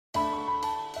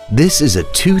This is a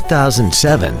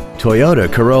 2007 Toyota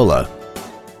Corolla.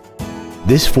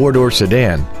 This four-door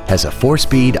sedan has a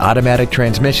 4-speed automatic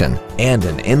transmission and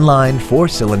an inline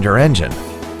 4-cylinder engine.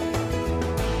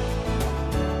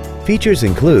 Features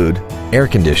include air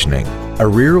conditioning, a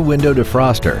rear window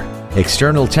defroster,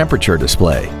 external temperature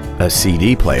display, a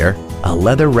CD player, a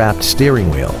leather-wrapped steering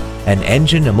wheel, an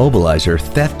engine immobilizer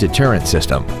theft deterrent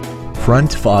system,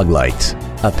 front fog lights,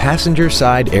 a passenger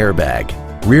side airbag,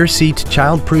 rear seat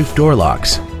child-proof door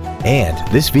locks, and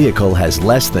this vehicle has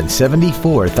less than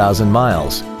 74,000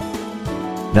 miles.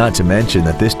 Not to mention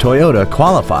that this Toyota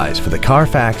qualifies for the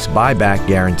Carfax buyback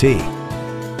guarantee.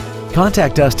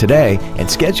 Contact us today and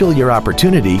schedule your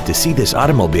opportunity to see this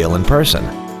automobile in person.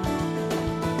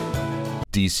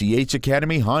 DCH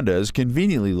Academy Honda is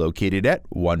conveniently located at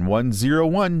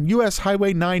 1101 US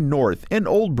Highway 9 North in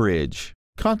Old Bridge.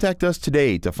 Contact us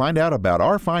today to find out about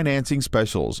our financing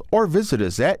specials or visit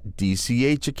us at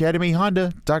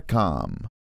dchacademyhonda.com.